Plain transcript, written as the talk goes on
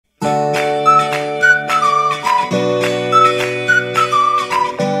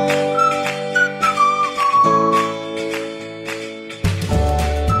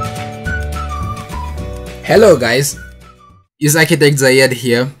Hello guys, it's Architect Zayed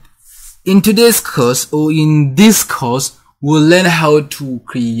here. In today's course, or in this course, we'll learn how to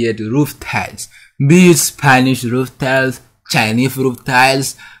create roof tiles, be it Spanish roof tiles, Chinese roof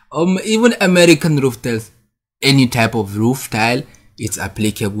tiles, even American roof tiles. Any type of roof tile, it's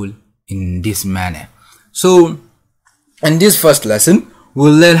applicable in this manner. So in this first lesson,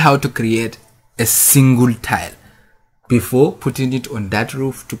 we'll learn how to create a single tile before putting it on that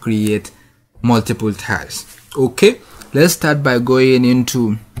roof to create multiple tiles. Okay, let's start by going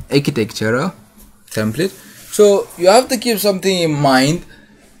into architectural template. So you have to keep something in mind.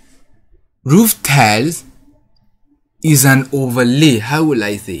 Roof tiles is an overlay. How will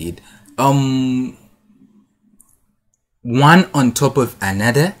I say it? One on top of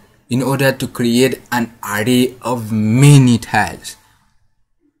another in order to create an array of many tiles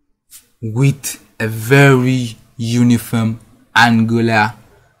with a very uniform angular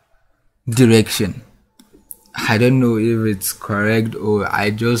direction. I don't know if it's correct, or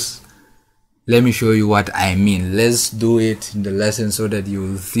let me show you what I mean. Let's do it in the lesson so that you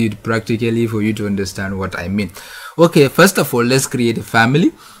will see it practically for you to understand what I mean. Okay, first of all, let's create a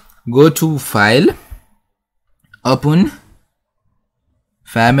family. Go to File, Open,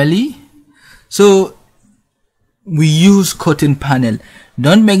 Family. So we use curtain panel.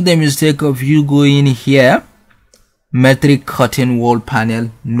 Don't make the mistake of you going here, metric curtain wall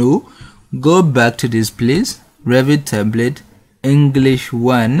panel. No, go back to this place, Revit template, English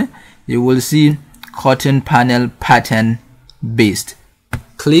 1. You will see curtain panel pattern based.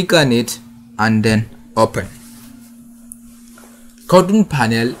 Click on it and then open. Curtain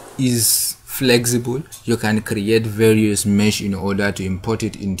panel is flexible. You can create various mesh in order to import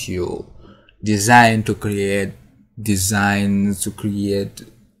it into your design, to create designs, to create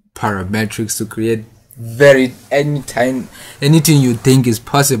parametrics, to create anything you think is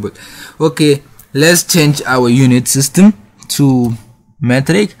possible. Okay, let's change our unit system to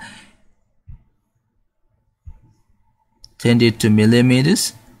metric. Change it to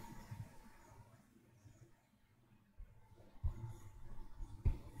millimeters.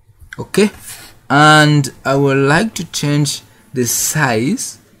 Okay, and I would like to change the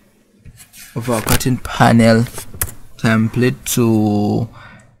size of our curtain panel template to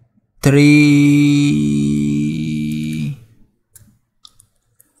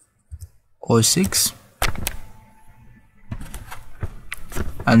 306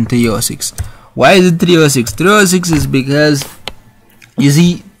 and 306. Why is it 306? 306 is because you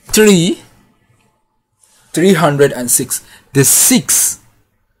see 306. The 6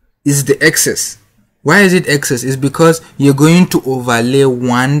 is the excess. Why is it excess? It's because you're going to overlay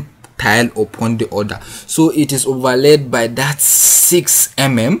one tile upon the other, so it is overlaid by that 6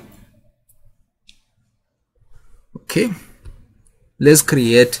 mm. Okay, let's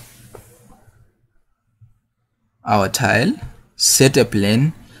create our tile. Set a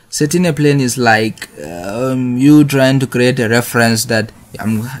plane. Setting a plane is like you trying to create a reference that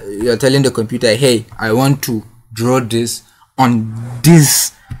you're telling the computer, hey, I want to draw this on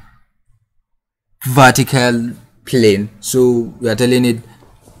this vertical plane. So you are telling it,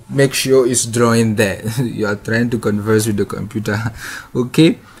 make sure it's drawing there. You are trying to converse with the computer.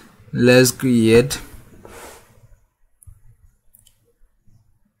 Okay, let's create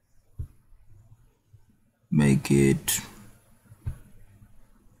make it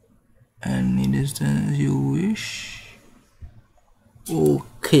any distance you wish.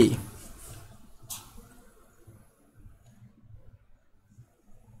 Okay,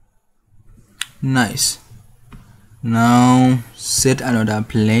 nice. Now set another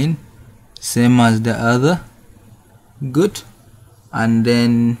plane same as the other. Good. And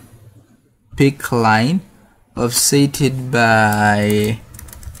then pick line, offset it by,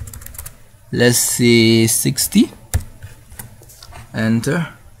 let's say, 60. Enter,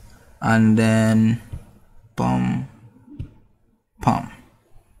 and then pum.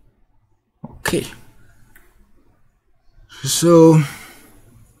 Okay, so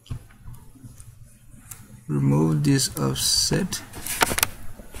remove this offset,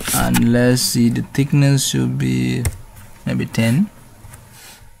 and let's see, the thickness should be maybe 10.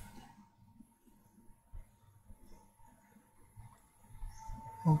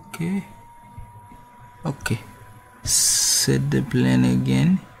 Okay, set the plane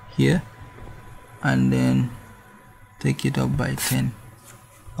again here, and then take it up by 10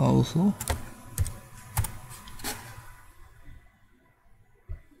 also.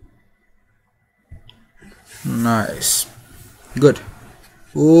 Nice, good.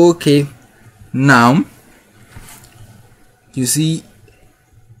 Okay, now you see,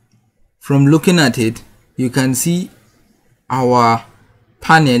 from looking at it, you can see our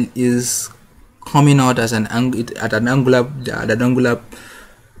panel is coming out as an angular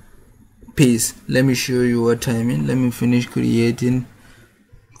piece. Let me show you what I mean. Let me finish creating.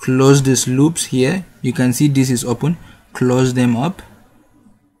 Close these loops here. You can see this is open. Close them up.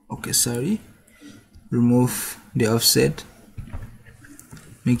 Okay, sorry. Remove the offset.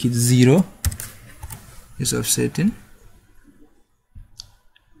 Make it 0. It's offsetting.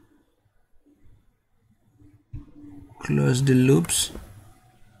 Close the loops.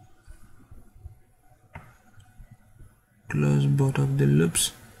 Close both of the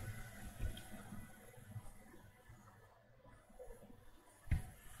loops.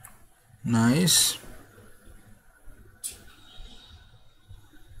 Nice.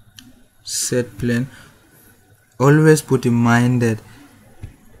 Set plane. Always put in mind that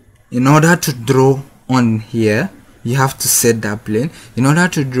in order to draw on here, you have to set that plane. In order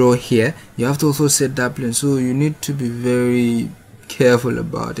to draw here, you have to also set that plane. So you need to be very careful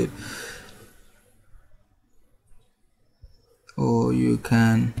about it. Or you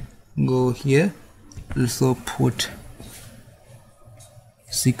can go here, also put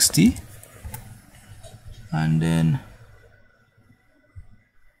 60, and then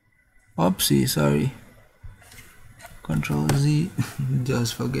oopsie, sorry, Control Z,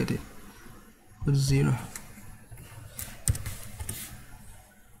 just forget it, put 0.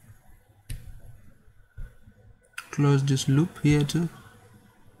 Close this loop here too.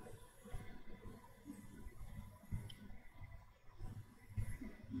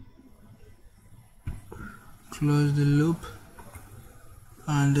 Close the loop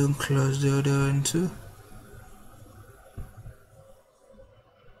and then close the other one too.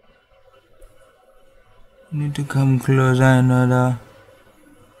 Need to come closer another.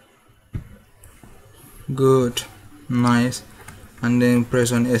 Good, nice, and then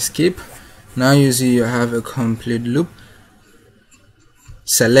press on escape. Now you see you have a complete loop.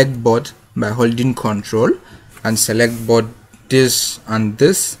 Select both by holding Control and select both this and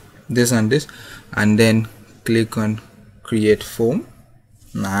this, this and this, and then click on create form.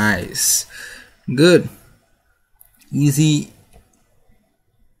 Nice, good, easy.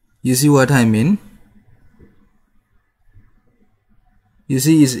 You see what I mean? You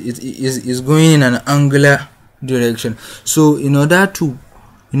see it's going in an angular direction. So in order to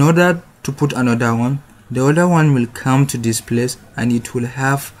put another one, the other one will come to this place and it will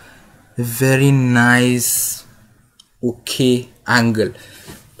have a very nice okay angle.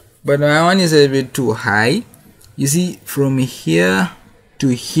 But my one is a bit too high. You see, from here to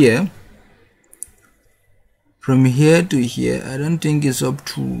here, I don't think it's up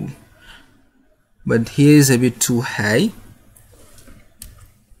to, but here is a bit too high.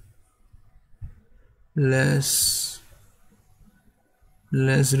 Let's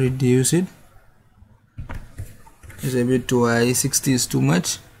reduce it. It's a bit too high. 60 is too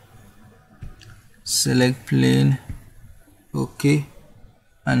much. Select plane, okay,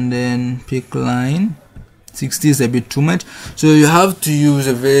 and then pick line. 60 is a bit too much, so you have to use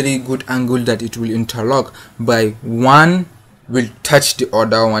a very good angle that it will interlock. By one will touch the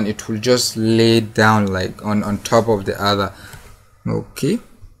other one, it will just lay down like on top of the other. Okay,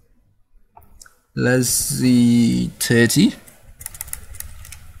 let's see 30,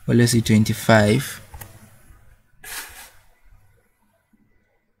 or let's see 25.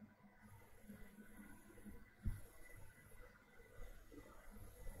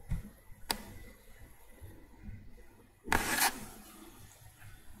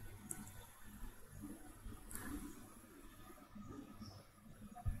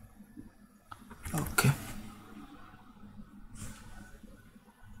 Okay,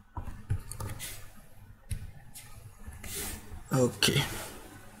 okay,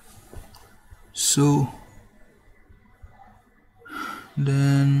 so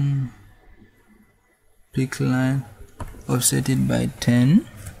then pick line, offset it by 10,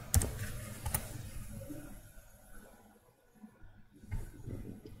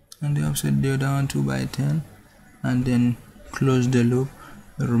 and then offset the other one too by 10, and then close the loop,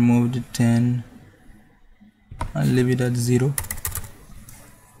 remove the 10 and leave it at 0.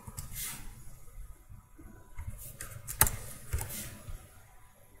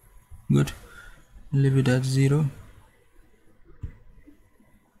 Good, leave it at 0.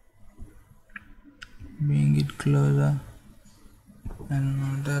 Bring it closer,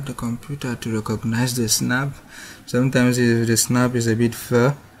 and that the computer to recognize the snap. Sometimes if the snap is a bit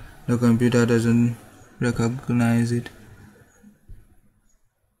far, the computer doesn't recognize it.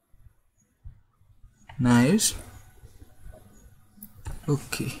 Nice.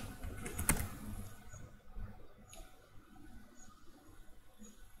 Okay,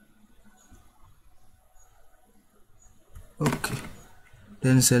 okay,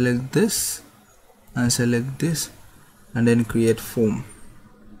 then select this and select this and then create form.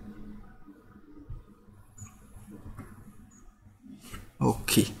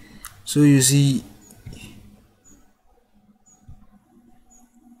 Okay, so you see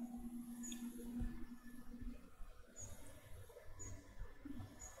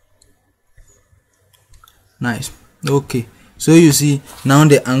nice. Okay, so you see now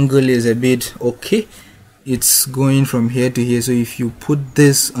the angle is a bit okay, it's going from here to here. So if you put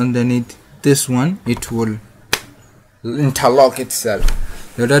this underneath this one, it will interlock itself.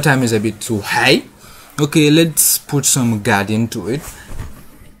 The other time is a bit too high. Okay, let's put some guard into it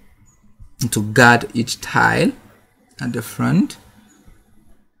to guard each tile at the front.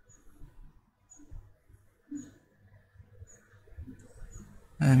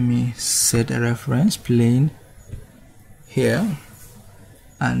 Let me set a reference plane here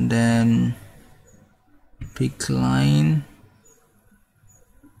and then pick line.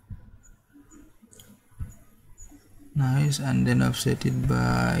 Nice, and then offset it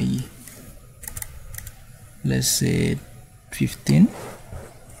by, let's say, 15.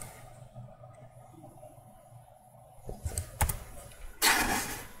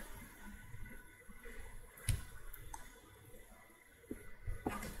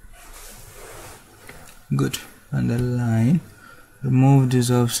 Good. And the line, remove this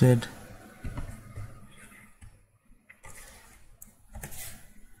offset.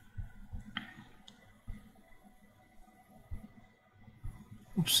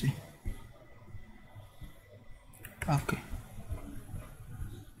 Oopsie. Okay,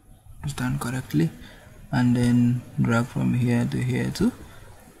 it's done correctly. And then drag from here to here too.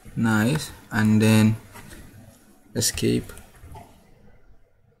 Nice. And then escape,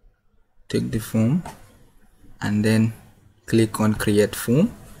 take the form and then click on create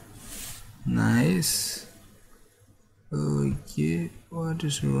form. Nice. Okay, what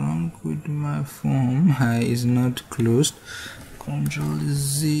is wrong with my form? Is not closed. Control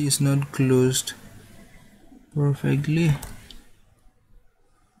Z is not closed perfectly.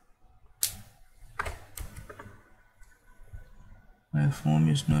 My form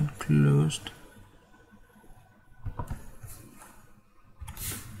is not closed.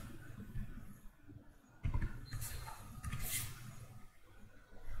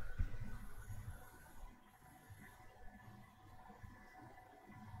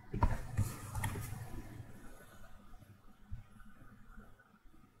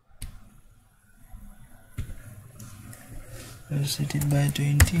 Let's set it by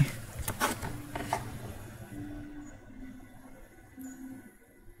 20.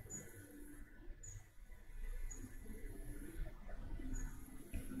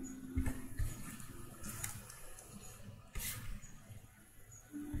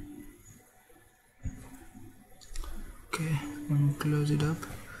 Okay, and close it up.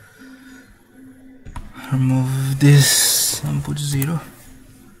 Remove this and put 0.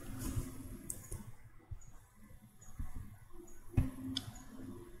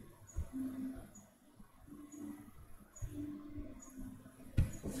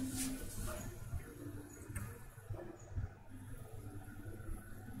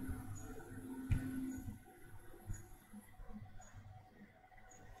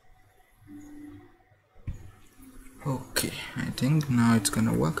 Okay, I think now it's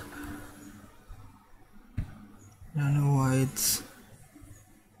gonna work. I don't know why it's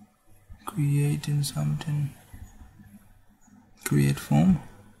creating something. Create form.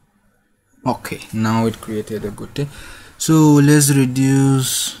 Okay, now it created a good thing. So let's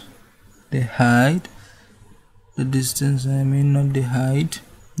reduce the height, the distance, I mean not the height,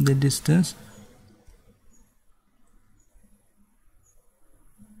 the distance.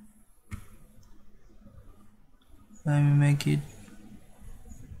 Let me make it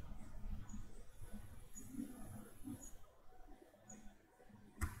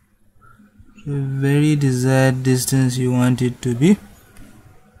the very desired distance you want it to be.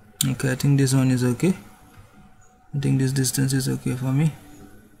 Okay, I think this one is okay. I think this distance is okay for me.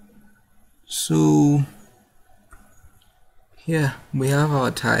 So here we have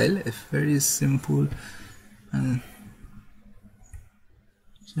our tile, a very simple and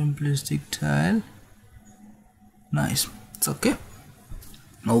simplistic tile. Nice, it's okay.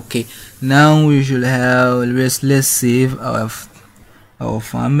 Okay, now we should have, let's save our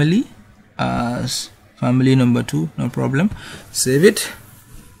family as family number 2. No problem, save it.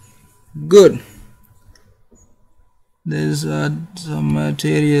 Good. Let's add some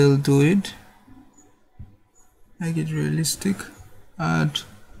material to it, make it realistic. Add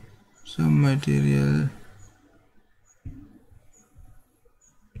some material.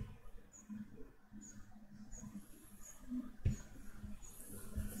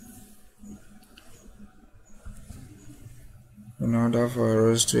 better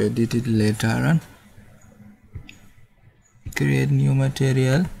for us to edit it later on. Create new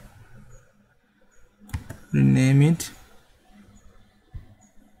material, rename it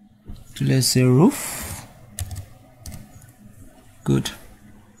to, let's say, roof. Good.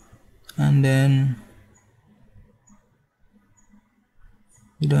 And then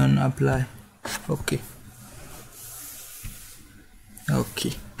we don't apply.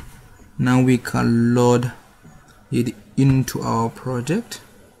 Okay, now we can load it into our project.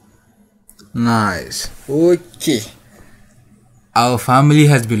 Nice. Okay, our family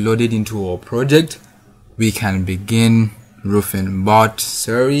has been loaded into our project. We can begin roofing, but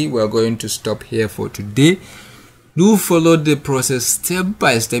sorry, we're going to stop here for today. Do follow the process step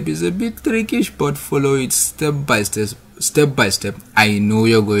by step. It's a bit trickish, but follow it step by step. I know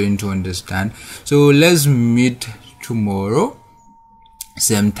you're going to understand. So let's meet tomorrow,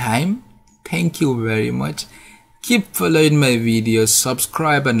 same time. Thank you very much. Keep following my videos,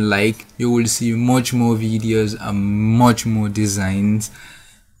 subscribe and like. You will see much more videos and much more designs,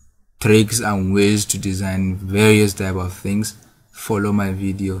 tricks and ways to design various type of things. Follow my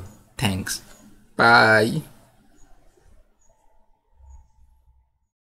video. Thanks. Bye.